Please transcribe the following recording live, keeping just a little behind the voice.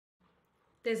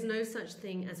There's no such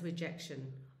thing as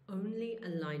rejection, only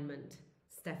alignment.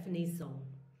 Zhong.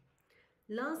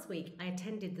 Last week, I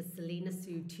attended the Selena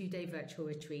Soo 2-day virtual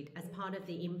retreat as part of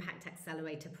the Impact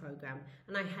Accelerator program,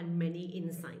 and I had many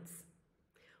insights.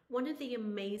 One of the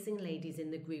amazing ladies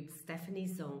in the group,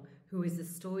 Zhong, who is a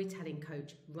storytelling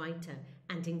coach, writer,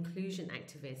 and inclusion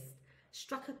activist,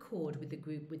 struck a chord with the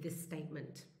group with this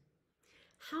statement.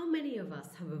 How many of us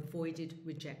have avoided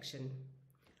rejection?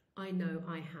 I know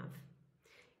I have.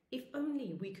 If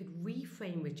only we could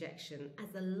reframe rejection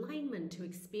as alignment to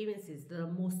experiences that are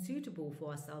more suitable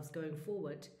for ourselves going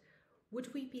forward,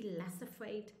 would we be less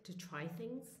afraid to try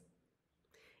things?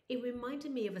 It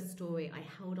reminded me of a story I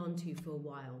held on to for a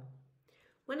while.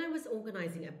 When I was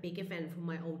organising a big event for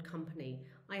my old company,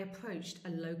 I approached a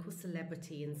local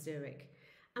celebrity in Zurich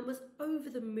and was over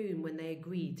the moon when they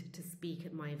agreed to speak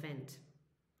at my event.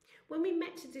 When we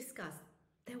met to discuss,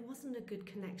 there wasn't a good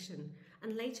connection,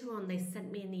 and later on they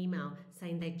sent me an email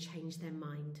saying they'd changed their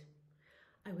mind.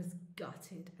 I was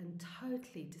gutted and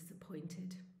totally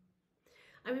disappointed.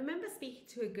 I remember speaking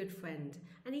to a good friend,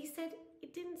 and he said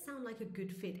it didn't sound like a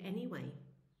good fit anyway.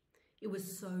 It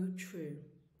was so true.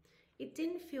 It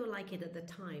didn't feel like it at the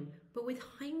time, but with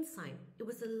hindsight, it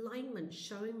was alignment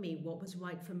showing me what was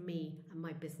right for me and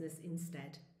my business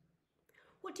instead.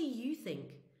 What do you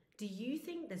think? Do you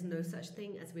think there's no such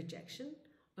thing as rejection,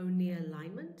 only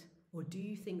alignment, or do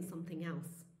you think something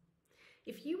else?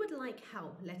 If you would like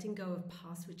help letting go of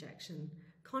past rejection,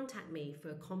 contact me for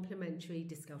a complimentary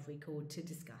discovery call to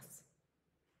discuss.